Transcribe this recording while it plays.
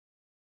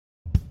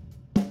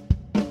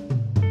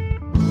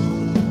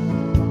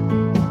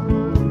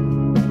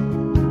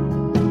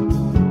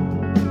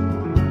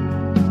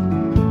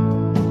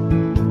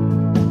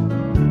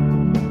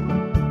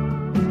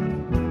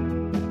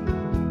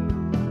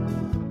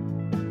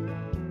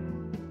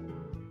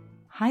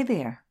Hi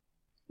there,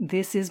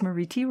 this is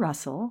Marie T.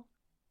 Russell.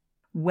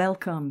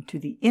 Welcome to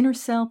the Inner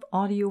Self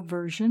audio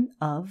version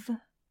of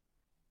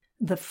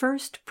The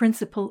First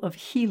Principle of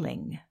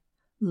Healing,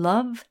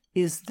 Love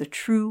is the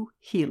True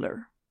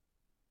Healer,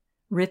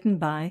 written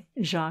by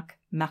Jacques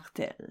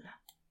Martel.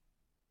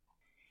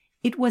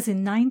 It was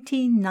in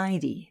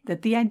 1990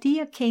 that the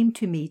idea came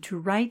to me to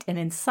write an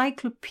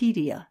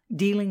encyclopedia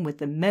dealing with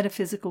the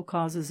metaphysical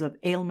causes of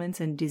ailments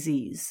and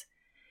disease.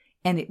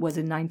 And it was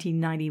in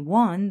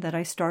 1991 that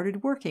I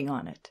started working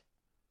on it.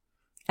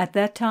 At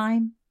that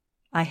time,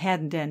 I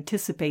hadn't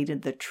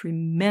anticipated the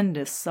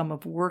tremendous sum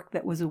of work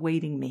that was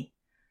awaiting me.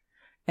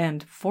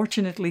 And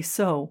fortunately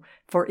so,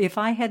 for if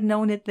I had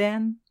known it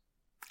then,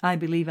 I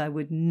believe I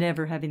would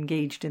never have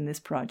engaged in this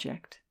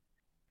project.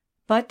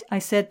 But I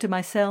said to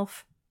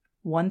myself,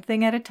 one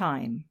thing at a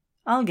time.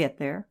 I'll get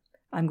there.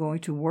 I'm going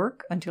to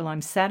work until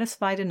I'm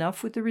satisfied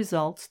enough with the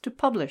results to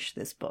publish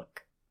this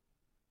book.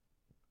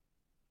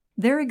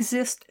 There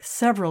exist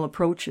several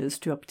approaches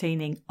to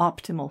obtaining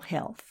optimal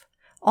health,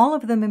 all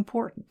of them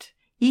important,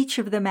 each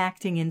of them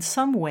acting in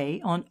some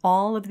way on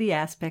all of the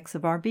aspects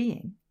of our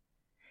being.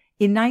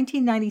 In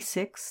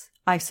 1996,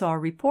 I saw a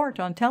report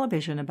on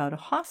television about a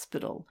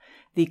hospital,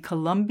 the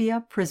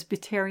Columbia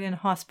Presbyterian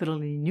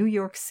Hospital in New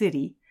York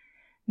City,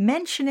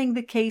 mentioning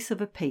the case of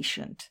a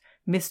patient,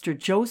 Mr.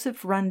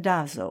 Joseph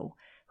Randazzo,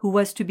 who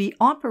was to be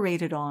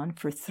operated on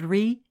for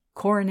 3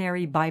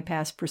 coronary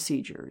bypass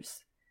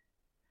procedures.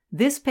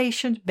 This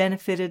patient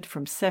benefited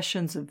from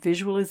sessions of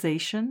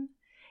visualization,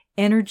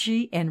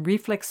 energy and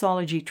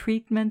reflexology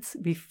treatments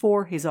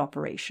before his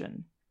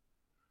operation.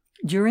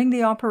 During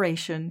the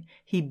operation,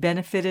 he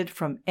benefited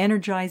from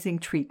energizing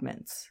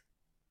treatments.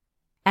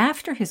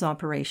 After his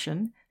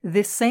operation,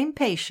 this same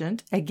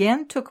patient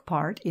again took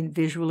part in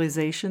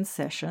visualization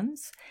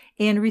sessions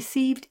and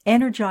received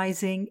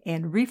energizing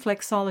and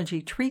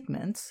reflexology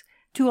treatments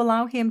to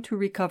allow him to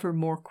recover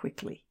more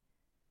quickly.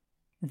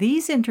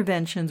 These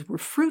interventions were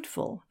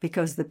fruitful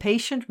because the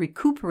patient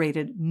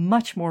recuperated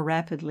much more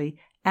rapidly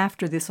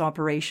after this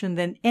operation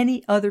than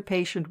any other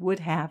patient would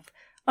have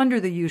under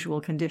the usual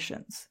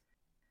conditions.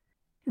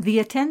 The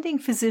attending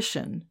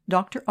physician,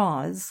 Dr.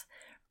 Oz,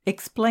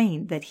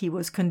 explained that he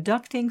was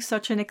conducting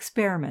such an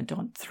experiment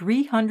on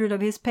 300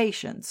 of his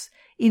patients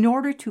in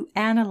order to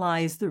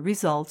analyze the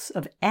results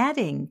of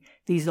adding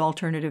these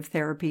alternative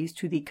therapies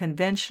to the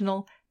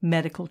conventional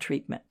medical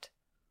treatment.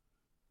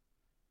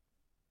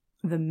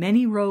 The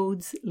many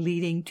roads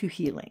leading to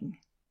healing.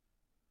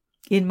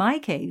 In my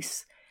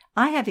case,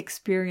 I have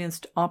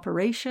experienced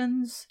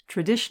operations,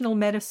 traditional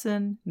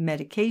medicine,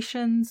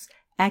 medications,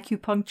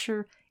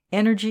 acupuncture,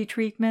 energy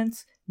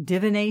treatments,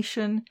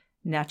 divination,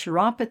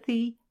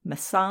 naturopathy,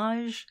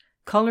 massage,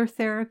 color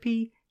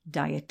therapy,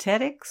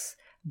 dietetics,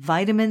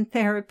 vitamin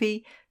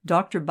therapy,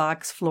 Dr.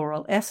 Bach's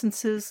floral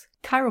essences,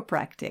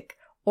 chiropractic,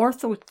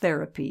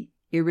 orthotherapy,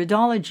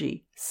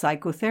 iridology,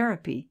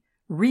 psychotherapy,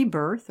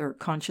 rebirth or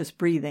conscious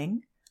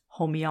breathing,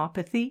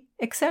 homeopathy,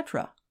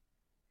 etc.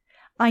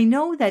 I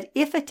know that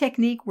if a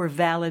technique were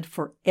valid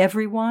for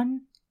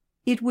everyone,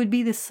 it would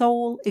be the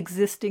sole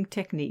existing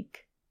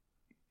technique.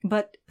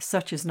 But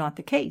such is not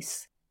the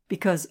case,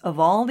 because of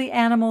all the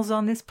animals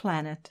on this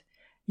planet,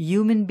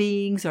 human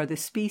beings are the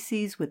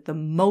species with the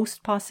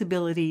most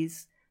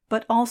possibilities,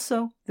 but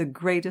also the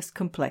greatest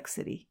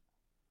complexity.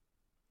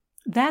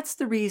 That's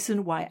the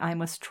reason why I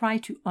must try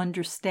to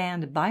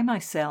understand by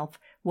myself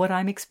what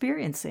I'm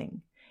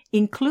experiencing,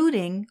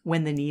 including,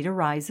 when the need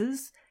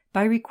arises,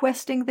 by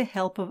requesting the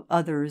help of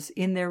others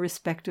in their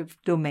respective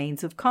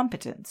domains of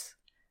competence.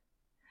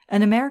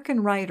 An American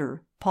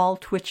writer, Paul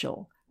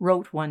Twitchell,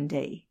 wrote one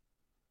day,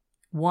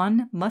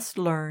 "One must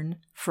learn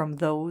from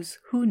those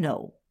who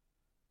know."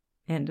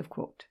 End of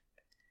quote.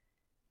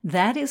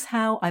 That is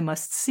how I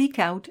must seek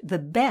out the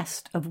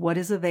best of what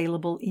is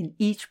available in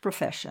each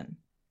profession.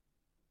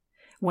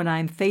 When I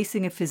am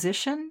facing a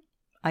physician,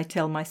 I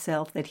tell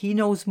myself that he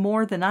knows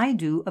more than I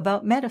do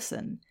about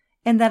medicine,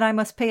 and that I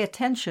must pay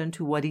attention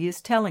to what he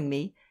is telling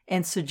me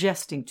and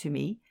suggesting to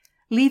me,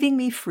 leaving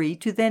me free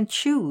to then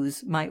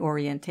choose my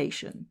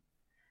orientation.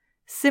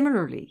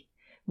 Similarly,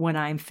 when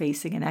I am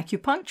facing an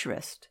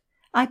acupuncturist,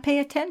 I pay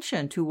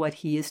attention to what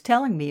he is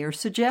telling me or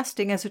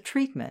suggesting as a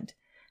treatment,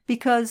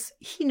 because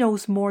he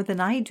knows more than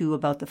I do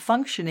about the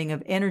functioning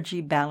of energy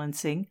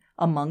balancing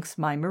amongst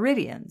my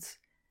meridians.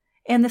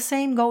 And the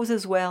same goes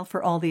as well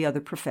for all the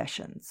other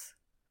professions.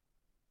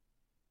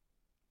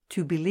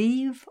 To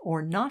believe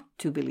or not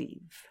to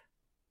believe.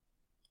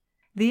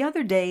 The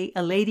other day,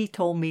 a lady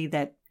told me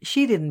that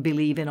she didn't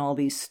believe in all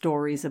these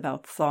stories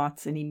about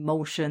thoughts and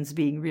emotions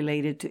being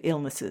related to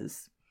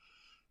illnesses.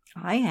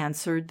 I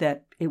answered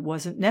that it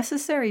wasn't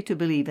necessary to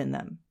believe in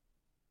them.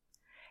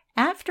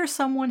 After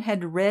someone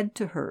had read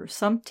to her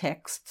some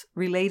texts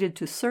related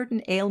to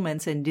certain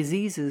ailments and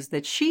diseases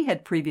that she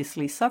had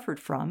previously suffered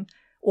from,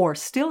 or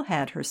still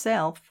had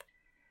herself,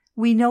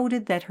 we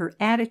noted that her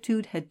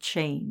attitude had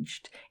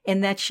changed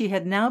and that she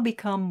had now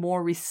become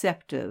more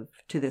receptive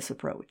to this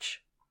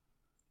approach.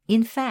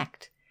 In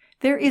fact,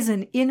 There is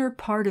an inner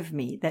part of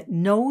me that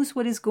knows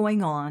what is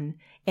going on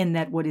and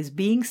that what is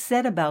being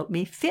said about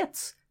me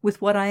fits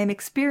with what I am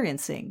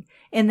experiencing,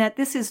 and that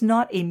this is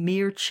not a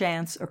mere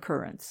chance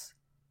occurrence.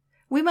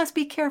 We must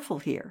be careful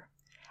here.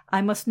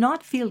 I must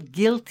not feel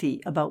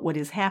guilty about what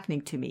is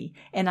happening to me,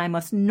 and I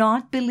must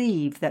not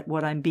believe that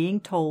what I'm being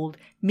told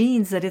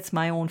means that it's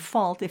my own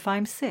fault if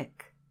I'm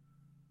sick.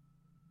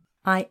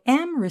 I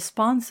am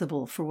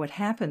responsible for what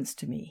happens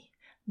to me,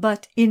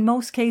 but in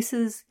most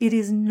cases it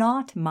is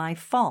not my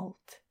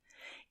fault.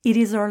 It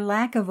is our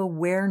lack of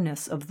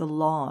awareness of the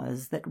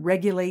laws that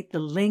regulate the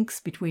links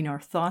between our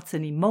thoughts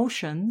and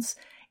emotions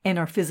and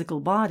our physical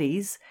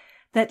bodies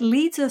that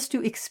leads us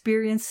to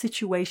experience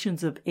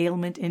situations of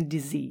ailment and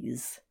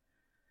disease.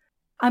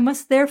 I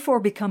must therefore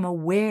become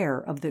aware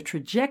of the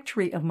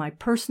trajectory of my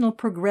personal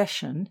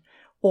progression,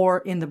 or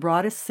in the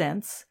broadest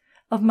sense,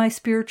 of my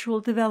spiritual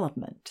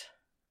development.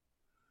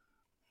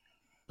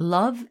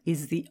 Love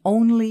is the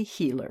only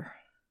healer.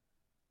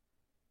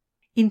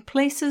 In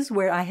places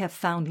where I have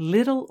found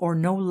little or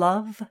no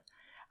love,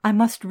 I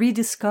must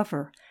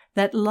rediscover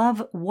that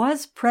love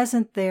was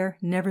present there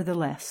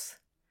nevertheless.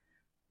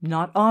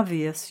 Not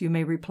obvious, you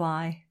may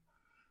reply,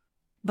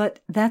 but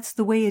that's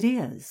the way it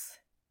is.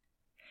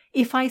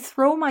 If I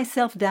throw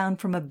myself down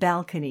from a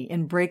balcony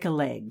and break a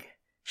leg,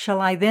 shall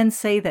I then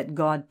say that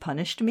God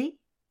punished me?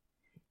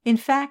 In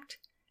fact,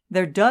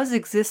 there does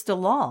exist a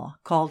law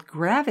called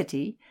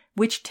gravity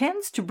which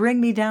tends to bring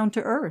me down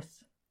to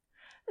earth.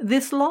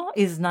 This law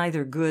is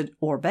neither good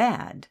or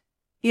bad.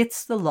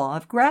 It's the law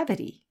of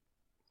gravity.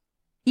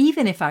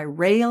 Even if I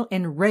rail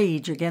and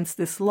rage against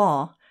this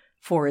law,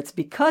 for it's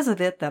because of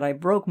it that I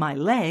broke my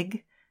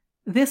leg,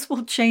 this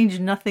will change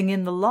nothing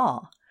in the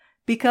law,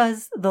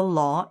 because the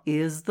law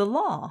is the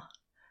law.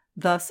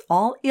 Thus,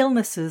 all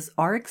illnesses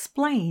are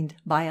explained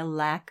by a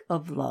lack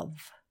of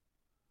love.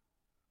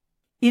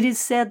 It is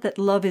said that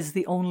love is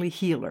the only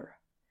healer.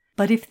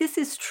 But if this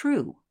is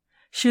true,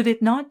 should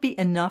it not be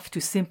enough to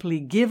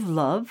simply give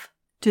love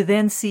to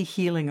then see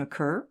healing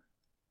occur?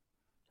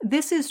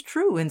 This is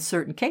true in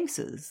certain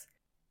cases.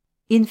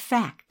 In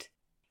fact,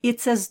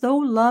 it's as though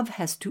love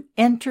has to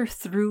enter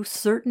through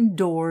certain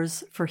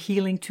doors for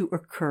healing to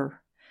occur,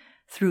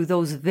 through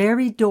those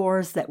very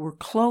doors that were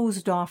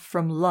closed off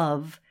from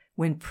love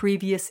when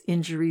previous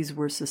injuries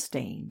were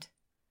sustained.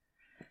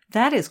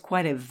 That is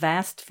quite a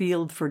vast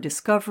field for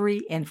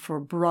discovery and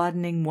for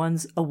broadening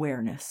one's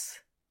awareness.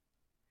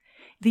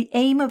 The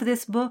aim of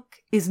this book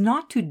is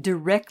not to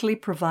directly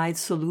provide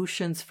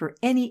solutions for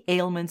any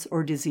ailments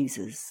or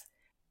diseases,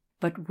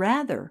 but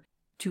rather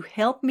to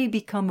help me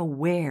become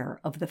aware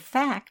of the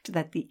fact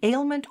that the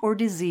ailment or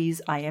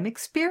disease I am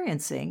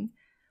experiencing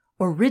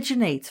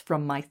originates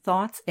from my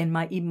thoughts and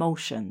my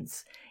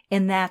emotions,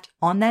 and that,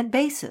 on that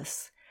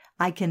basis,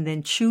 I can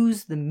then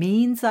choose the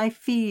means I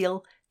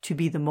feel to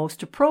be the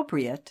most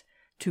appropriate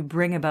to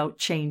bring about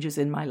changes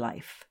in my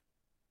life.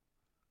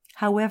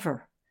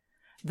 However,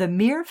 the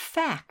mere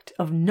fact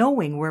of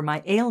knowing where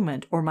my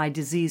ailment or my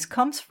disease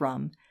comes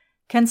from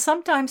can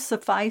sometimes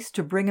suffice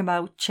to bring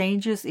about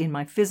changes in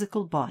my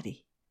physical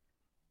body.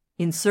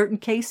 In certain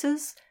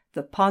cases,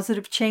 the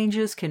positive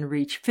changes can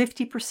reach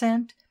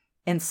 50%,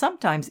 and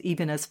sometimes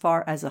even as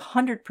far as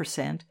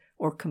 100%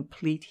 or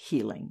complete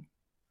healing.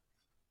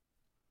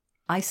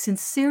 I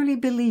sincerely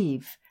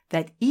believe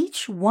that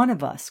each one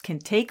of us can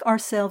take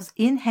ourselves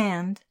in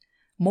hand,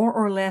 more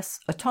or less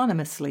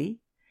autonomously,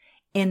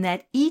 and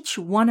that each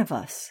one of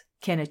us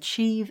can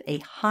achieve a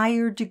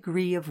higher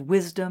degree of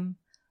wisdom,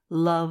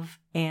 love,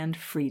 and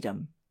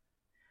freedom.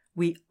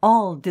 We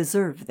all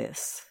deserve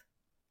this.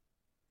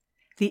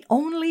 The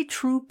only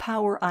true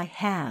power I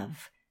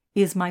have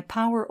is my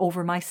power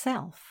over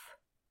myself.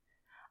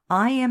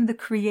 I am the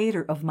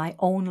creator of my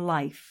own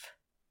life.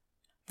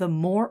 The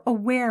more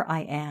aware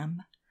I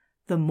am,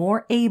 the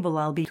more able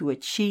I'll be to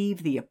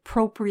achieve the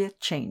appropriate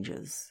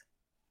changes.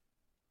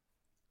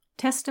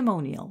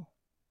 Testimonial.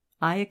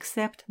 I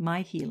accept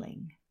my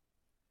healing.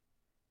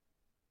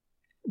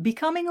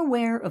 Becoming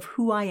aware of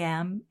who I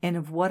am and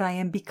of what I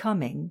am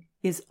becoming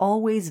is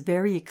always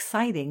very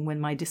exciting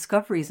when my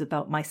discoveries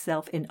about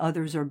myself and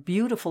others are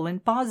beautiful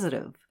and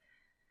positive.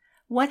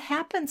 What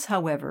happens,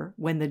 however,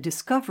 when the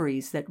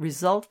discoveries that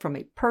result from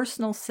a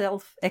personal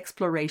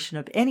self-exploration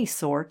of any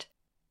sort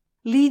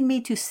lead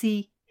me to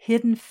see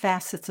hidden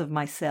facets of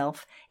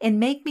myself and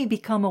make me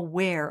become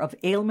aware of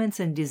ailments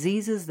and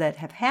diseases that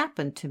have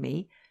happened to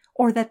me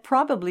or that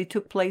probably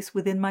took place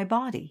within my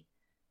body?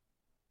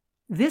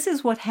 This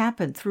is what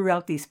happened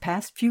throughout these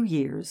past few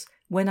years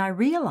when I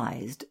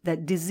realized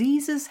that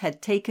diseases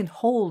had taken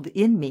hold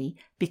in me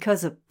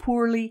because of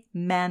poorly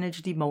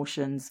managed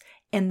emotions,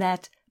 and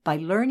that by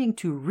learning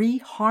to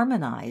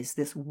reharmonize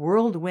this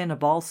whirlwind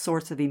of all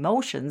sorts of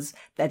emotions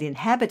that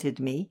inhabited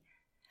me,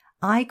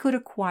 I could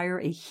acquire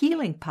a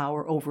healing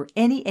power over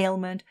any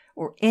ailment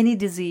or any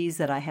disease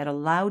that I had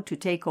allowed to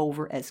take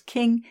over as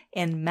king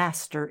and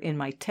master in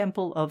my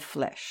temple of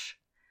flesh.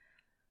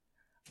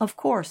 Of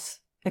course,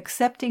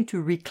 accepting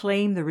to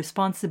reclaim the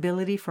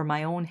responsibility for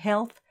my own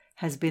health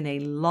has been a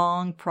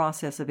long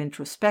process of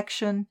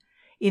introspection,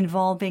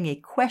 involving a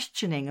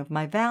questioning of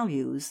my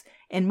values,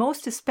 and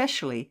most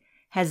especially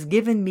has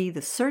given me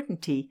the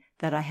certainty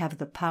that I have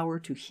the power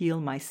to heal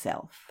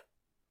myself.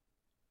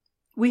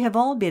 We have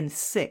all been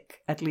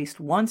sick at least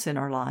once in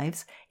our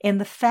lives, and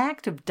the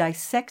fact of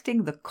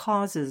dissecting the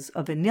causes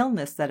of an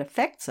illness that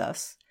affects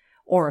us,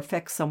 or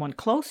affects someone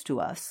close to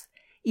us,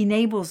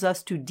 enables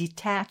us to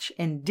detach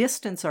and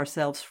distance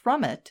ourselves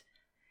from it,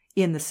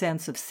 in the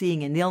sense of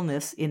seeing an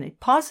illness in a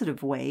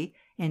positive way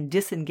and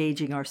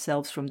disengaging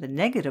ourselves from the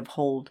negative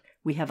hold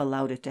we have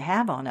allowed it to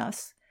have on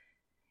us,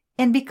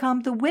 and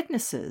become the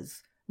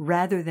witnesses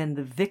rather than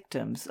the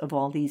victims of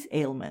all these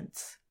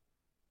ailments.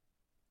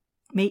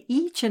 May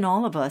each and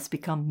all of us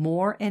become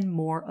more and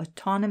more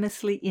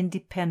autonomously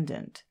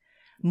independent,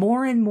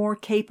 more and more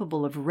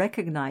capable of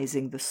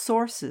recognizing the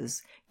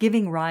sources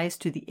giving rise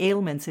to the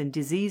ailments and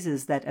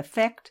diseases that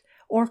affect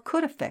or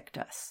could affect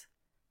us.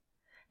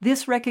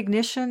 This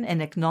recognition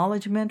and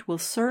acknowledgement will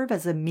serve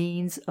as a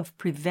means of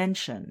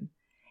prevention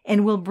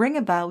and will bring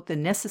about the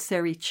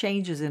necessary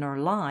changes in our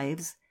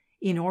lives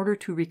in order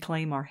to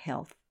reclaim our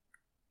health.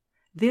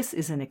 This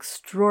is an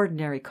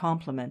extraordinary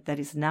complement that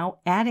is now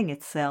adding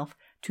itself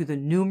to the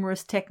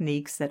numerous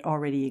techniques that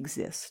already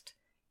exist,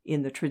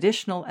 in the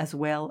traditional as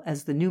well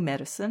as the new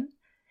medicine,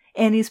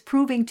 and is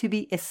proving to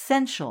be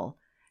essential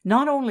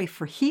not only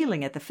for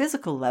healing at the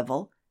physical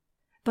level,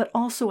 but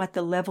also at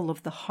the level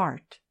of the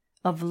heart,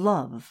 of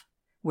love,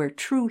 where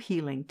true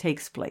healing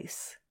takes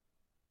place.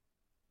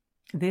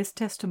 This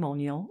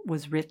testimonial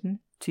was written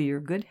to your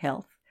good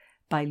health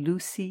by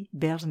Lucie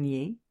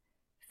Bernier,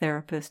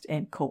 therapist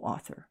and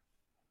co-author.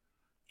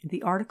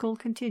 The article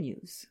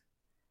continues.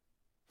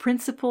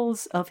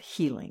 Principles of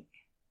healing.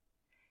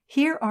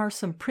 Here are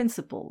some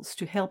principles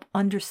to help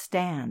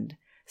understand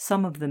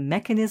some of the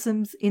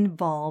mechanisms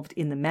involved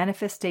in the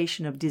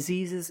manifestation of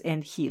diseases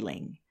and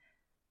healing.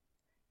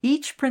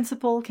 Each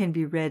principle can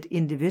be read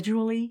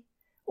individually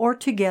or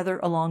together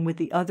along with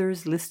the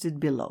others listed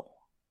below.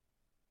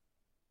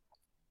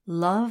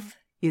 Love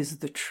is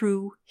the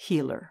true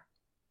healer.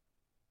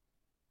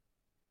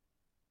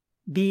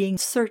 Being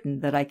certain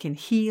that I can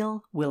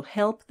heal will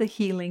help the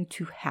healing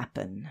to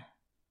happen.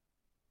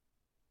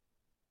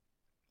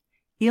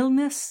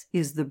 Illness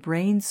is the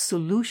brain's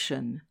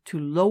solution to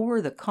lower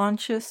the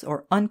conscious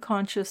or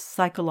unconscious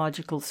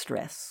psychological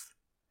stress.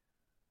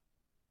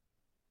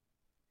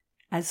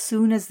 As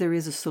soon as there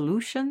is a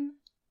solution,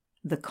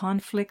 the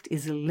conflict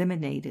is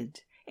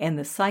eliminated and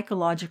the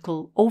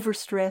psychological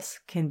overstress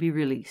can be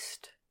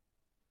released.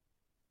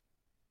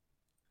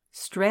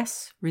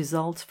 Stress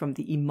results from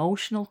the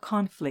emotional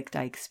conflict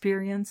I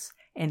experience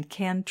and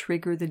can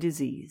trigger the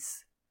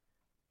disease.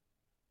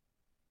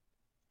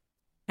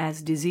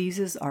 As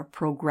diseases are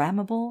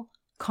programmable,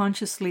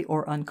 consciously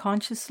or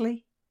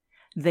unconsciously,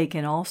 they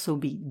can also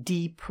be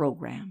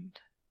deprogrammed.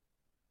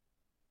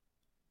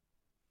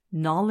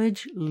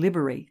 Knowledge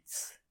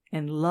liberates,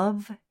 and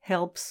love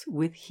helps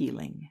with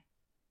healing.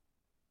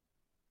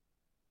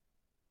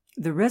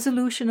 The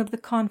resolution of the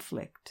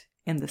conflict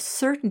and the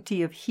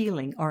certainty of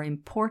healing are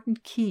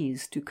important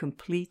keys to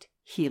complete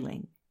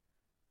healing.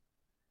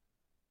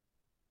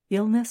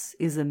 Illness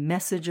is a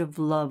message of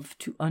love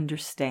to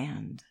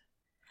understand.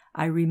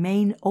 I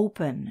remain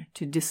open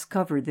to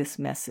discover this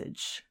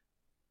message.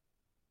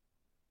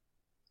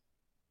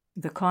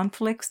 The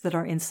conflicts that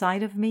are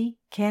inside of me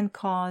can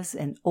cause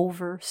an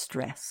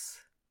overstress.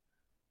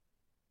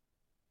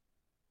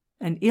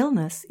 An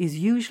illness is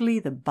usually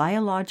the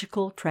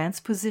biological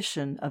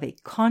transposition of a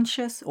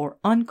conscious or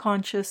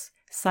unconscious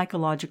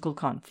psychological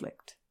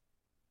conflict.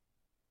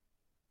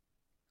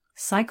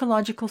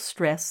 Psychological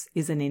stress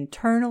is an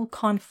internal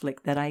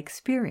conflict that I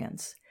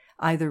experience,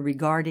 either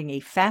regarding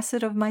a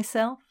facet of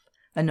myself,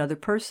 another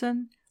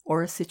person,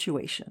 or a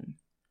situation.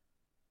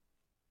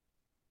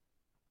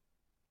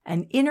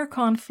 An inner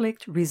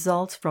conflict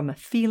results from a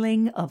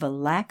feeling of a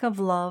lack of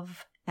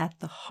love at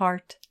the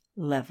heart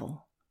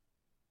level.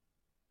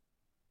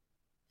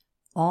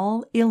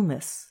 All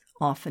illness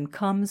often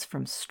comes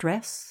from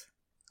stress,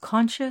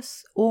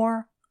 conscious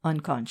or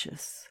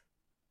unconscious.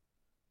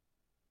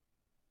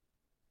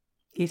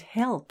 It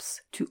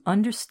helps to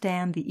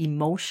understand the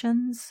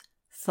emotions,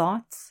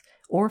 thoughts,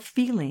 or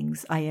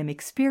feelings I am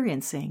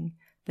experiencing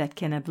that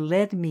can have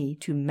led me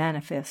to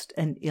manifest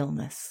an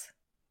illness.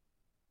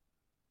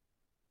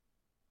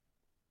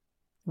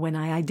 When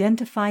I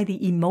identify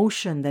the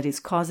emotion that is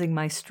causing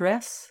my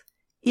stress,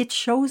 it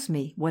shows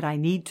me what I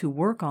need to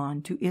work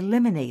on to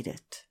eliminate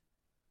it.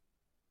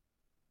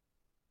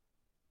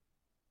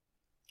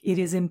 It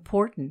is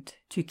important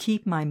to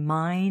keep my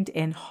mind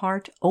and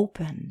heart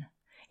open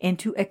and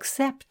to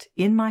accept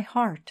in my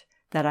heart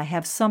that I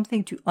have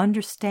something to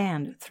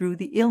understand through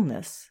the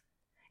illness,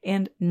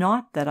 and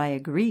not that I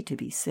agree to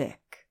be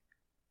sick.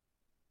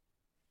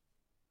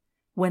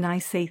 When I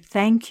say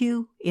thank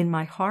you in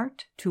my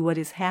heart to what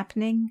is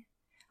happening,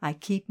 I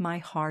keep my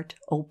heart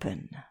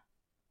open.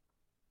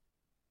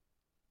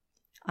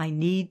 I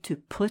need to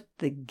put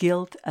the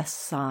guilt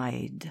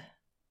aside.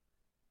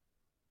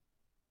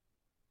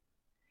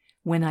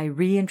 When I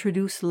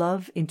reintroduce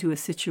love into a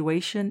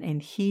situation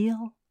and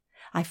heal,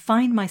 I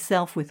find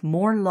myself with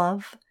more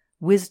love,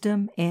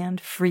 wisdom, and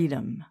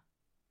freedom.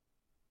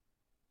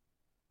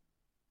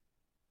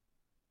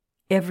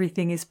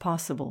 Everything is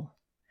possible.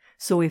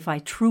 So if I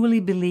truly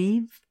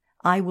believe,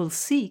 I will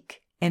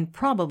seek and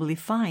probably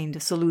find a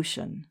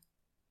solution.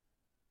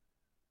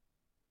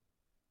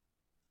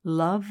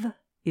 Love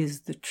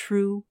is the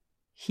true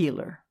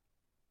healer.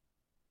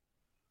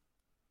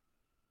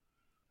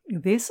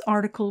 This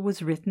article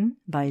was written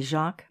by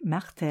Jacques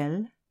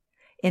Martel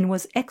and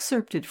was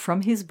excerpted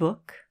from his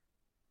book,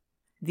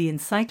 The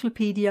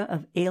Encyclopedia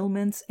of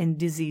Ailments and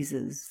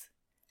Diseases: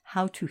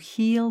 How to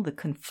Heal the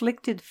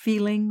Conflicted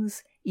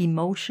Feelings,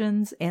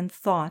 Emotions, and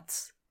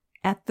Thoughts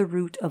at the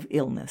Root of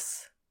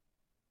Illness.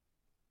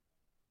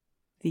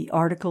 The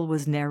article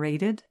was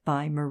narrated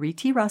by Marie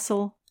T.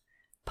 Russell,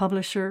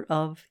 publisher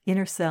of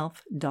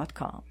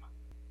InnerSelf.com.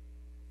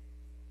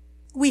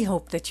 We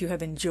hope that you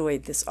have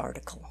enjoyed this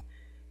article.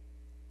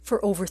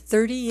 For over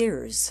 30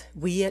 years,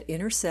 we at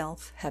Inner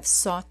Self have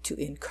sought to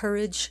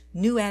encourage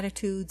new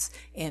attitudes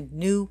and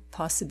new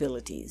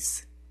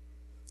possibilities.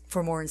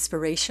 For more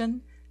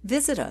inspiration,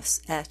 visit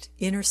us at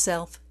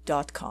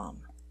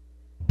InnerSelf.com.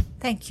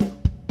 Thank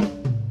you.